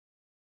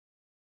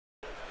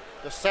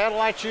The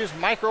satellites use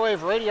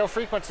microwave radio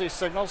frequency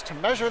signals to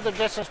measure the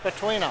distance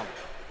between them.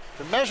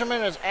 The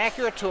measurement is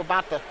accurate to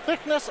about the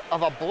thickness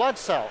of a blood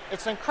cell.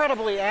 It's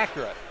incredibly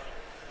accurate.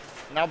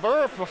 Now,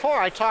 before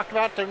I talked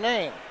about their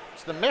name,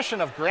 it's the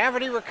mission of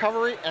Gravity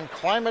Recovery and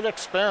Climate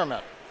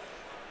Experiment.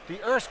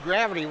 The Earth's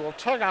gravity will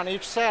tug on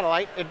each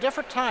satellite at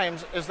different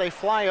times as they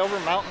fly over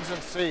mountains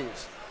and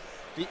seas.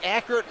 The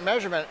accurate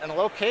measurement and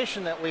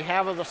location that we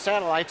have of the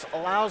satellites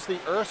allows the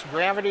Earth's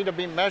gravity to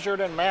be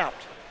measured and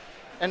mapped.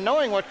 And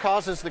knowing what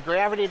causes the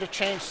gravity to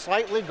change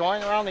slightly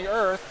going around the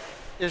Earth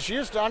is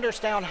used to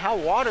understand how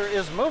water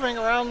is moving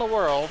around the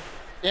world,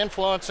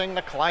 influencing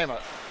the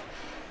climate.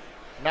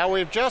 Now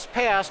we've just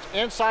passed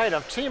inside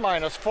of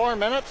T-minus 4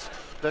 minutes.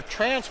 The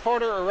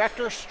transporter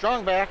erector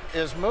Strongback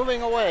is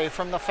moving away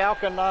from the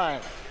Falcon 9.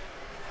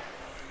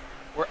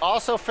 We're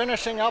also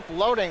finishing up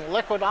loading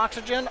liquid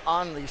oxygen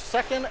on the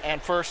second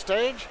and first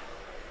stage.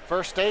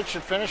 First stage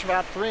should finish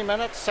about 3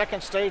 minutes,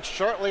 second stage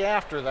shortly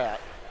after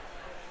that.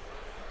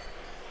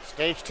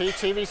 Stage T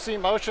TVC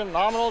motion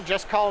nominal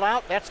just called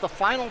out. That's the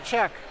final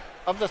check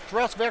of the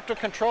thrust vector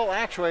control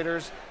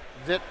actuators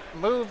that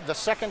move the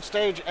second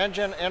stage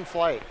engine in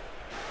flight.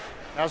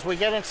 As we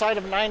get inside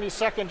of 90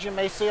 seconds, you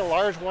may see a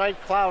large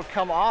white cloud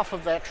come off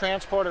of that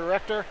transport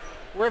erector.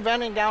 We're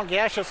venting down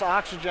gaseous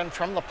oxygen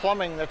from the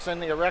plumbing that's in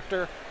the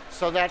erector,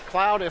 so that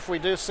cloud, if we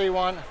do see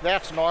one,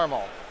 that's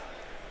normal.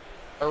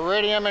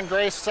 Iridium and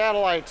Grace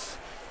satellites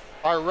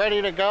are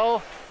ready to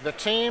go. The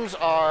teams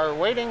are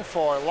waiting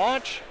for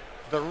launch.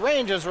 The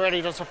range is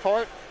ready to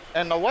support,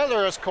 and the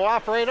weather has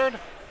cooperated.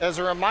 As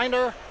a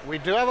reminder, we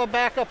do have a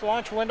backup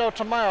launch window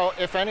tomorrow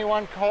if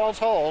anyone calls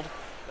hold.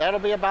 That'll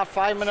be about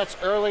 5 minutes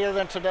earlier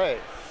than today.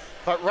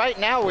 But right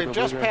now, we've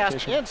just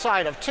passed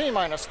inside of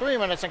T-minus 3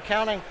 minutes and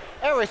counting.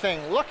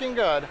 Everything looking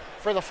good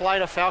for the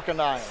flight of Falcon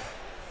 9.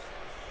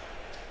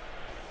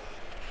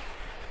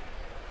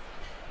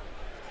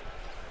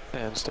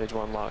 And stage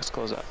 1 locks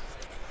close out.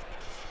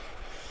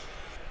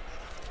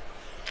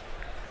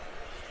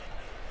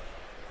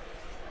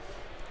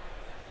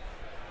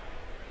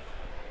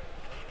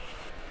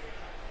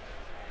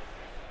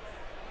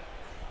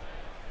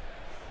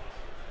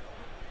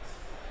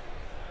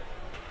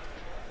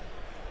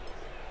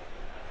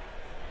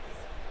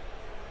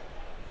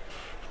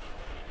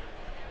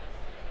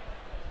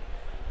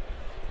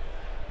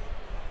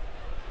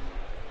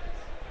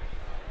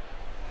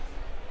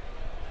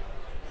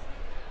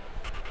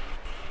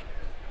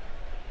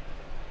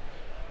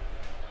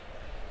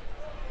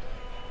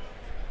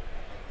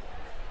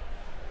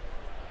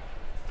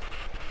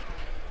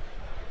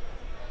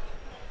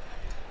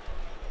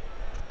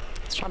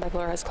 Strongback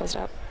lower has closed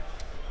out.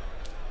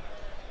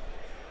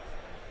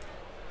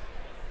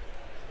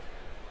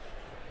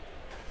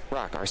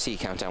 Rock, RC,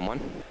 countdown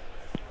 1.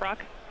 Rock.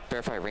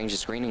 Verify range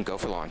is green and go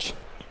for launch.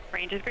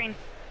 Range is green.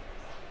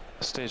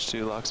 Stage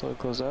 2 locks load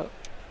close out.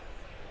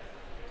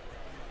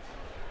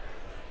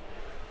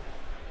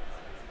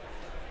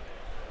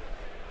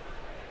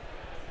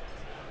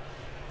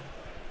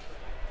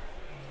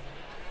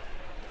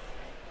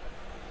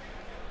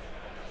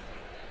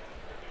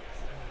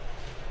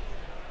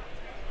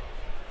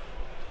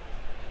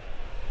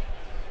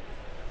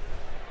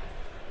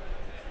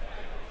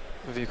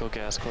 Vehicle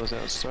gas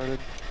closeout started.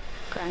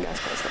 Ground gas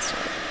closeout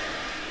started.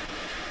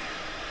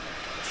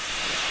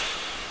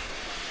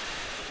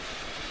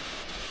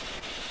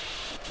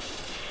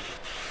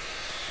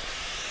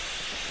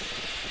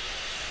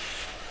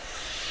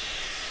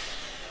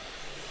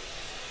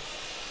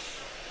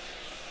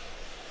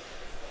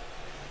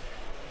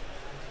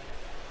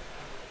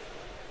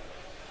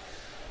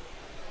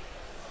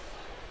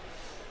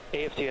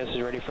 AFTS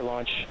is ready for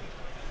launch.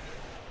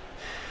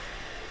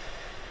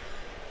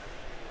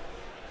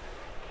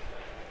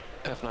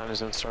 F9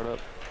 is in startup.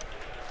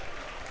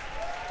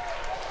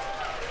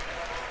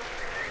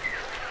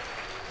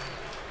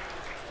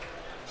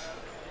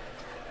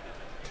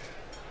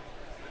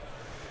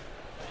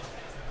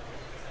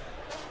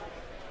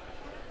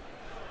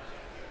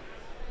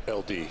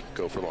 LD,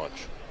 go for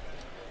launch.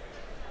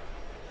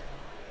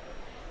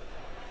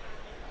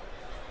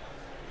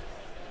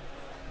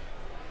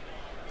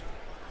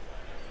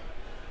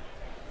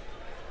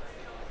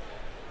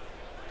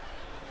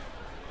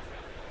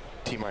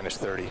 T-minus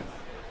 30.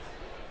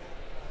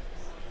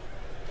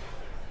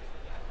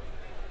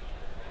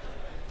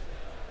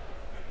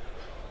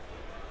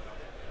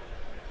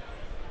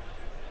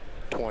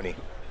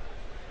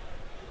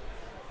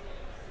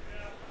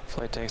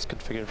 Flight tanks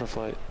configured for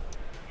flight.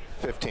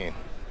 15.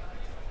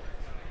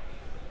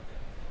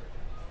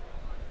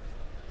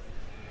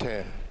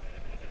 10,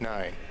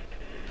 9,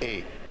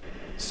 8,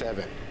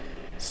 7,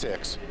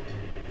 6,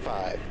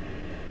 5,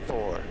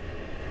 4,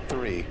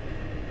 3,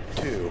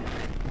 2,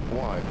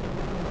 1.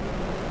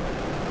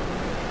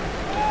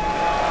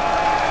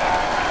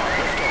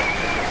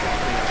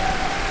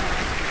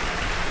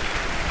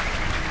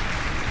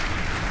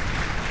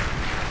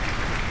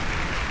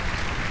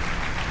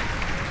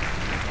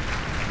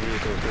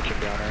 Vehicle switching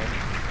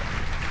downrange.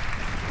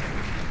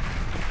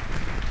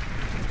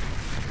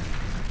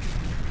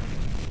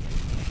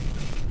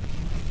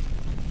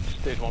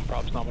 Stage 1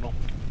 props nominal.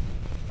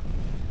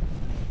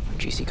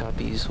 GC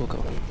copies, we'll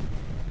go.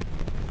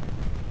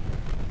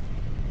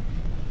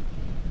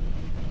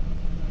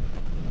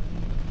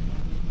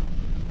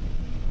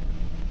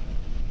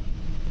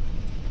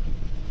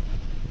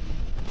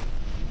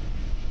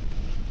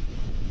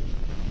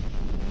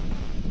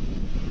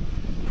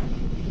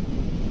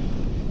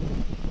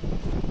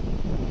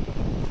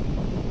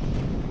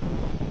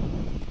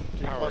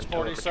 Plus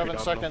 47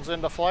 seconds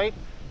into flight.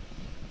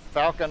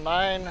 Falcon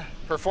 9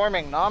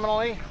 performing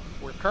nominally.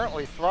 We're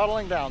currently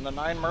throttling down the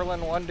 9 Merlin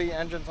 1D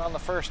engines on the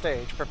first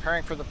stage,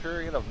 preparing for the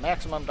period of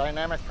maximum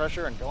dynamic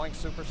pressure and going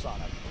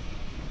supersonic.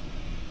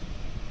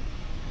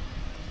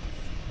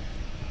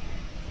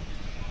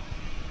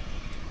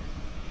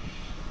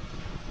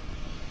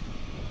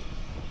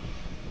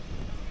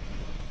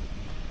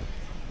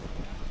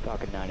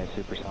 Falcon 9 is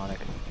supersonic.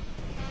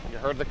 You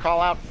heard the call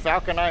out,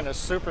 Falcon 9 is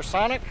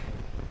supersonic.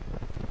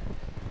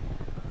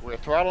 We're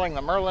throttling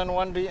the Merlin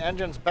 1D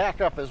engines back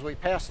up as we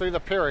pass through the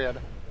period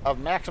of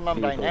maximum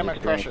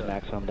dynamic pressure.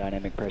 Maximum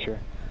dynamic pressure.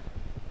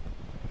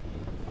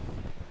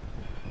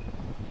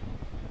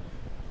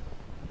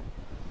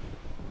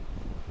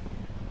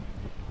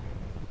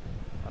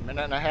 A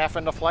minute and a half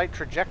into flight,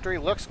 trajectory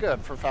looks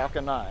good for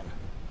Falcon 9.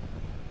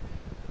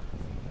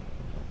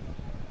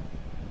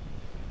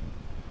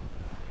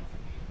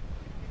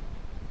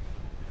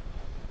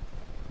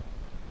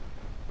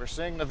 We're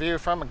seeing the view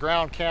from a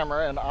ground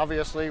camera, and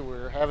obviously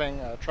we're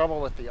having trouble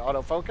with the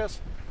autofocus,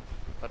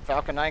 but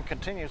Falcon 9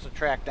 continues to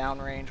track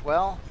downrange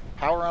well.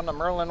 Power on the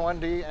Merlin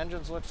 1D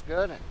engines looks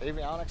good.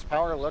 Avionics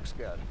power looks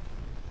good.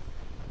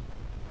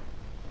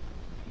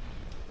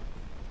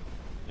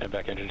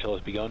 MVAC engine chill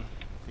has begun.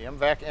 The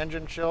MVAC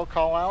engine chill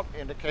call out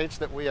indicates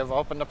that we have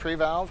opened the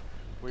pre-valve.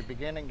 We're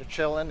beginning to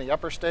chill in the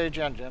upper stage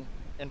engine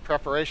in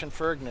preparation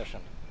for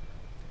ignition.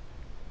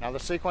 Now the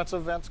sequence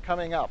of events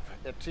coming up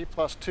at T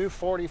plus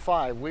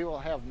 245, we will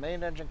have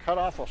main engine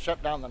cutoff. We'll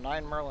shut down the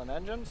 9 Merlin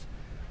engines.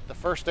 The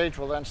first stage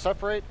will then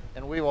separate,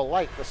 and we will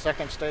light the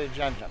second stage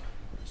engine.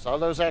 So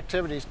those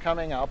activities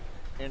coming up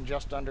in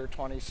just under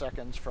 20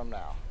 seconds from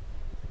now.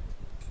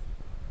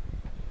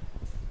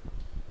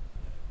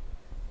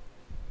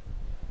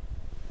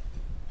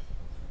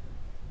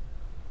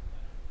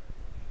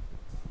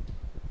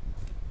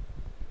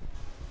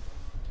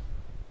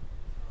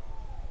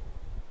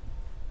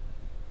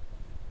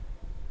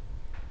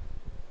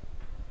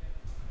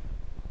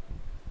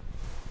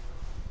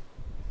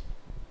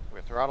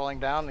 Throttling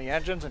down the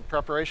engines in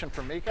preparation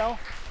for MECO.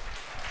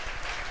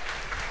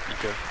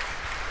 Okay.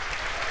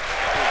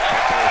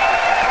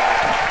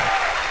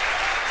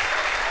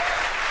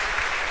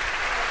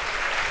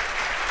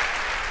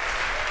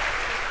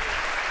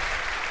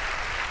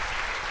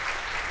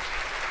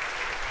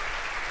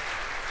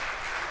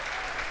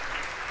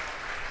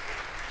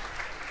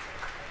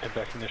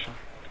 MVAC ignition.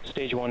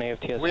 Stage 1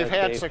 AFTS. We've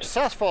had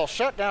successful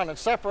shutdown and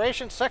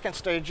separation. Second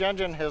stage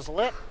engine has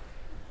lit.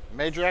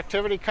 Major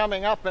activity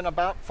coming up in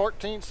about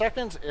 14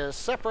 seconds is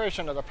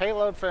separation of the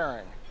payload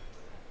fairing.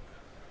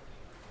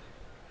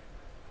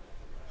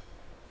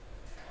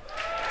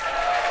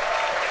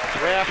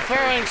 We have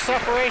fairing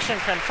separation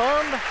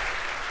confirmed.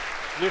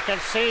 You can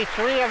see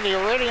 3 of the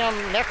Iridium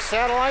next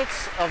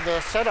satellites of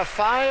the set of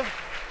 5.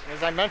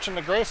 As I mentioned,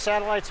 the gray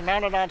satellites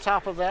mounted on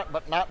top of that,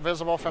 but not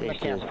visible from the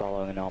camera.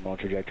 Following a nominal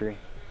trajectory.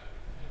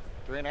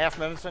 3.5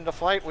 minutes into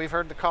flight, we've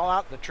heard the call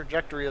out. The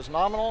trajectory is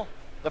nominal.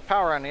 The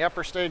power on the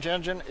upper stage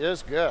engine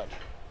is good.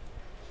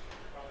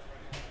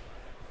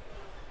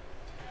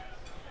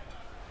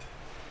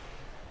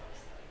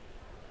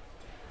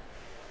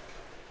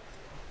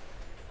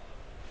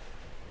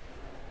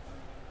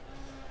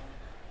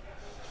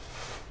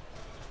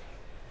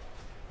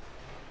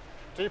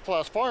 T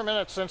plus 4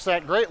 minutes since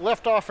that great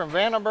liftoff from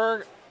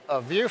Vandenberg.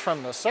 A view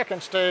from the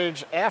second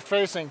stage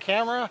aft-facing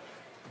camera.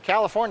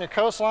 California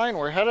coastline,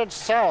 we're headed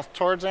south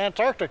towards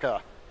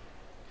Antarctica.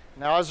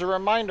 Now, as a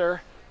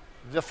reminder,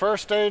 the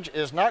first stage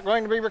is not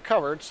going to be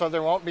recovered, so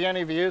there won't be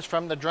any views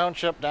from the drone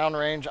ship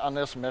downrange on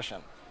this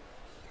mission.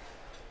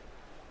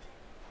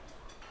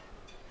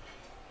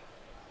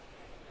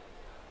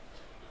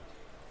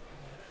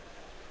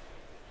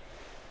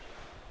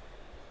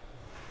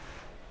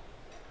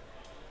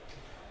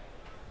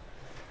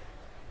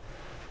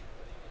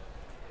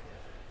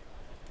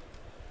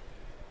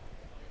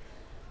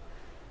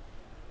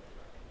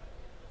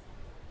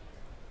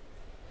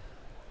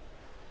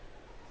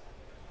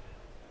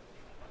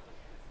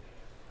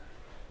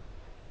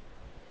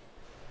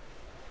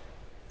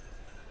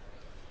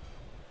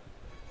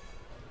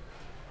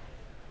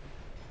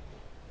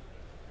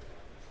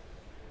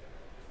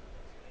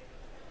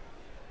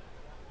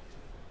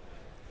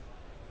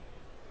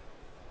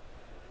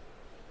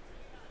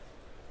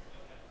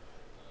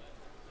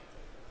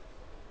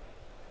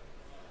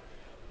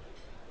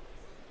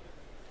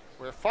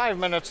 We're 5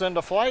 minutes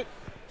into flight.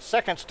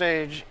 Second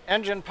stage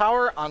engine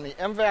power on the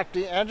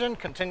MVAC-D engine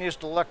continues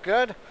to look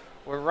good.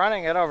 We're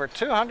running at over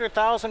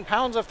 200,000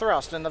 pounds of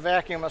thrust in the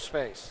vacuum of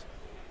space.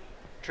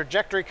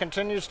 Trajectory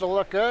continues to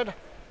look good.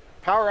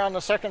 Power on the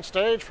second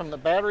stage from the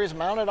batteries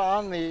mounted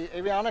on the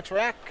avionics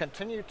rack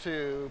continue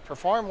to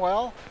perform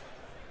well.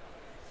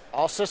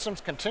 All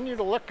systems continue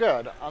to look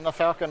good on the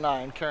Falcon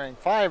 9, carrying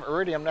 5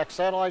 Iridium Next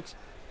satellites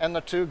and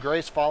the 2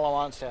 Grace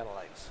follow-on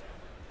satellites.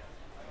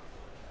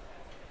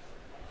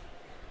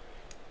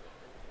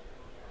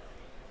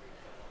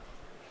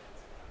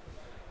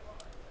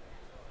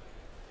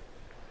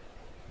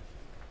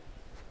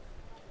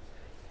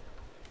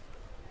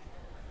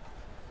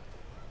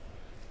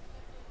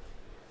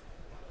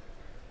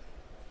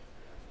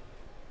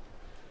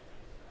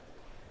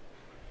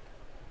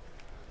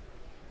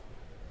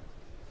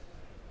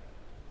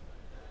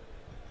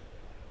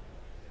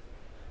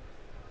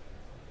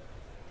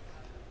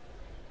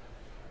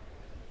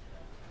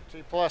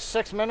 T plus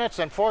 6 minutes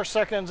and 4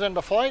 seconds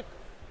into flight.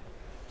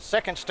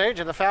 Second stage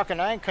of the Falcon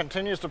 9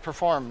 continues to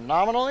perform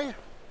nominally.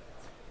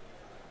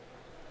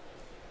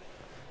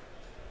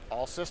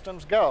 All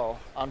systems go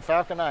on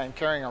Falcon 9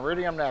 carrying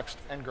Iridium Next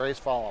and Grace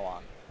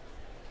follow-on.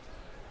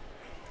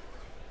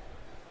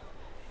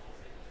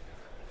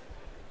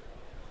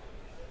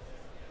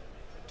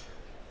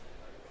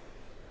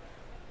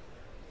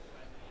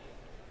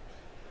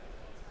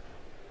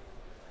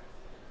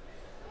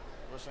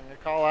 Listening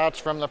to call-outs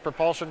from the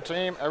propulsion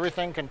team,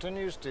 everything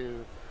continues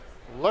to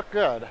look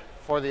good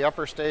for the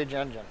upper stage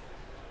engine.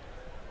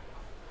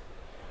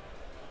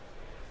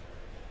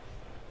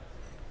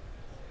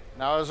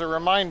 Now, as a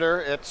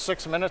reminder, it's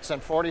 6 minutes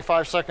and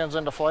 45 seconds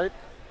into flight.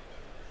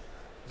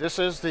 This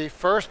is the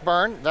first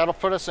burn. That'll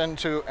put us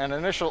into an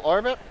initial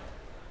orbit,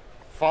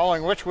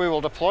 following which we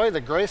will deploy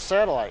the Grace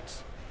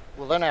satellites.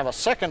 We'll then have a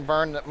second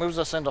burn that moves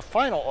us into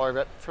final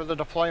orbit for the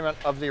deployment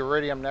of the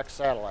Iridium Next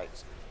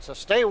satellites. So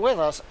stay with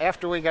us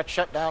after we get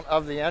shut down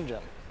of the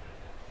engine.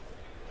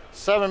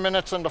 7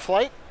 minutes into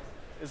flight.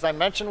 As I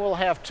mentioned, we'll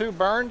have 2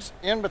 burns.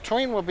 In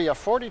between will be a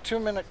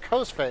 42-minute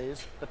coast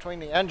phase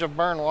between the end of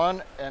burn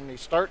 1 and the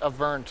start of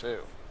burn 2.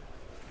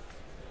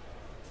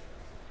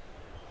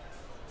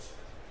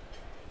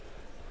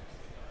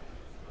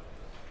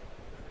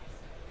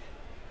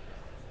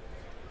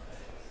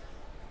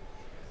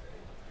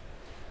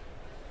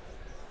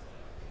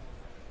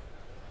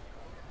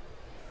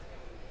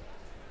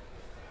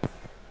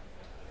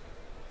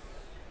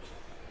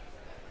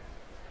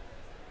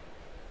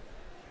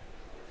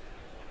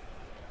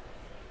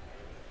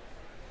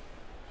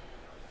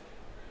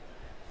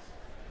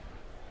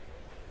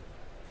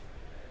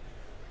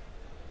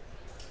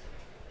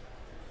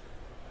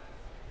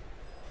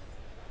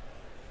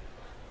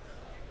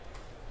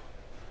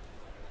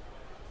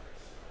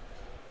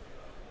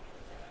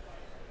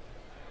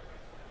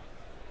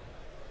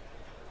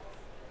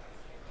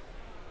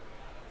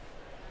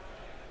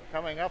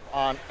 Coming up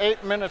on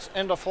 8 minutes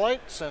into flight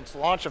since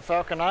launch of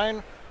Falcon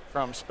 9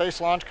 from Space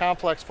Launch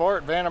Complex 4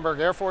 at Vandenberg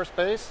Air Force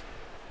Base.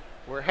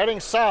 We're heading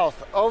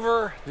south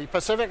over the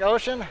Pacific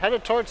Ocean,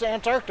 headed towards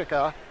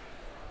Antarctica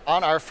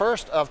on our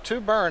first of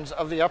 2 burns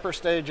of the upper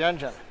stage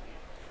engine.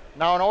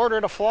 Now, in order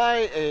to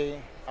fly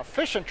an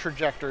efficient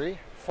trajectory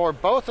for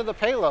both of the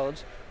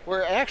payloads,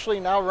 we're actually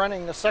now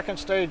running the second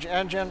stage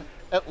engine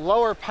at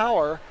lower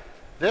power.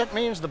 That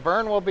means the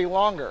burn will be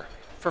longer.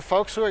 For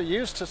folks who are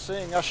used to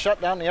seeing us shut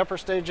down the upper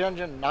stage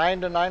engine 9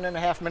 to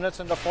 9.5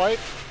 minutes into flight,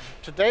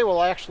 today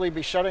we'll actually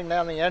be shutting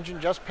down the engine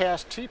just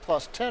past T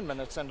plus 10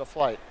 minutes into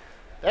flight.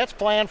 That's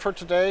planned for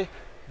today.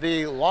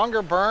 The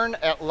longer burn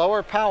at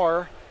lower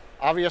power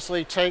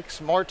obviously takes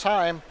more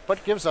time,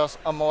 but gives us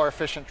a more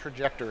efficient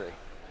trajectory.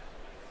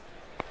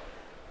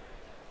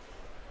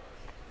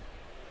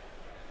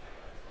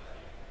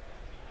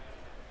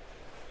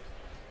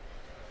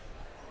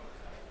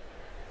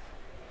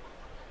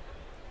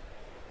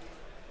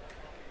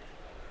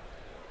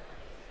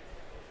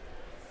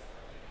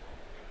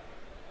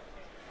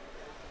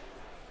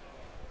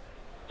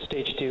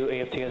 Stage 2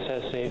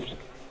 AFTSS saved.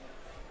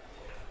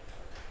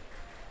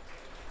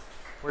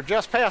 We're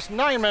just past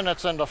 9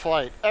 minutes into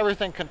flight.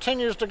 Everything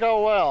continues to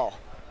go well.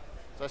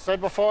 As I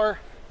said before,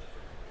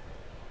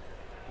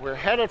 we're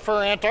headed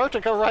for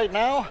Antarctica right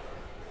now.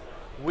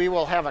 We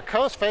will have a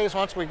coast phase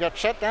once we get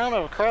shut down.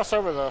 It'll cross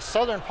over the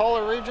southern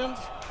polar regions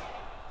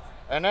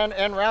and then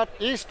en route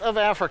east of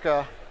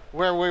Africa,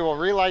 where we will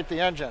relight the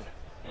engine.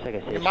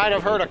 You might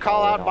have heard a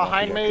call out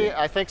behind me.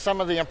 I think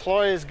some of the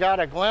employees got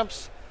a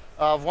glimpse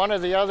of one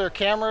of the other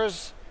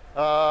cameras,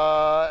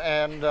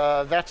 and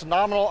that's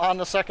nominal on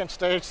the second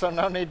stage, so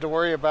no need to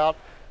worry about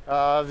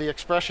the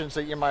expressions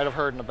that you might have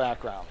heard in the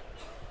background.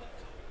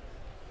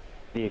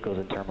 Vehicles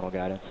and terminal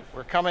guidance.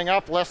 We're coming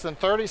up less than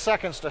 30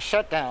 seconds to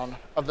shutdown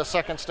of the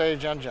second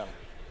stage engine.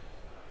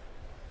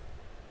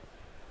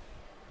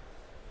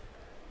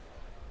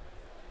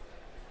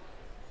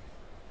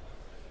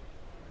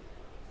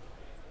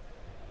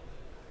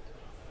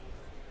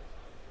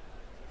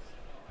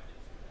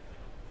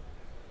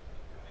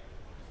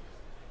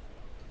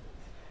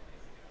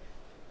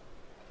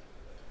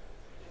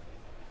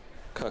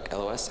 Cook,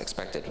 LOS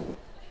expected.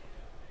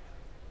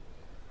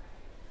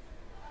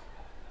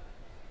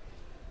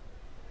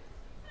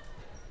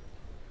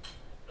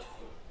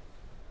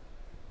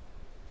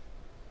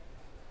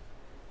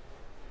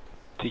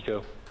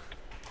 Eco.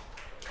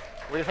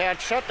 We've had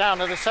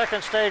shutdown of the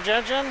second stage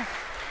engine.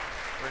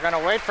 We're going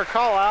to wait for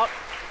call out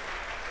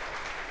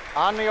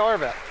on the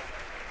orbit.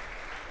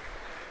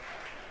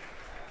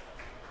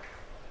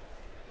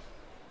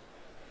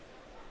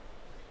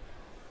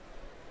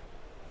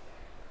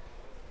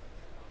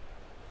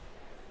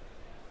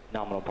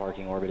 Nominal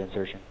parking orbit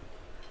insertion.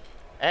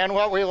 And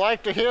what we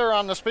like to hear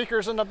on the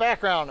speakers in the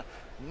background,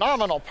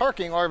 nominal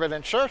parking orbit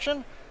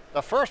insertion.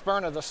 The first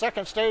burn of the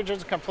second stage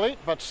is complete,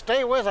 but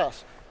stay with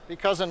us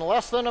because in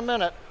less than a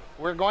minute,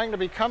 we're going to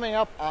be coming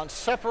up on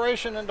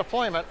separation and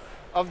deployment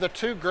of the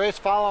two Grace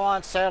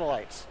follow-on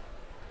satellites.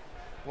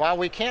 While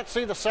we can't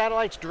see the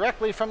satellites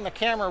directly from the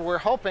camera, we're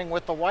hoping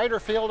with the wider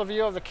field of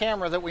view of the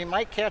camera that we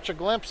might catch a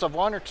glimpse of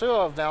one or two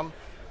of them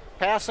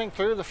passing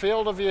through the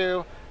field of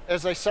view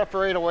as they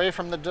separate away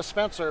from the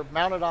dispenser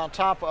mounted on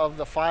top of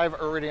the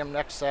 5 Iridium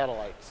Next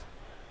satellites.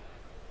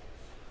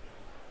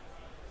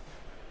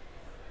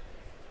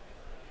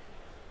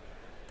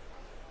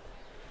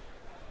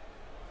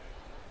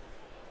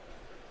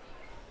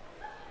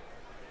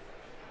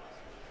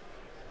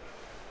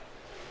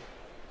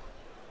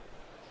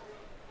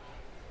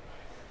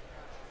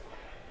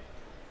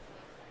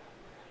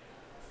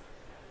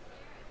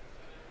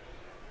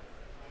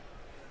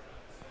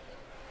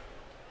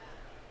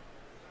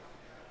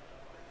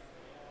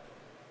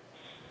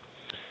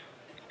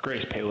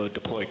 Grace payload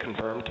deploy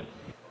confirmed.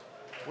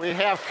 We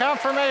have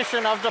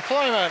confirmation of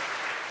deployment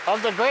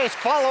of the Grace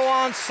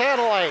follow-on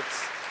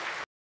satellites.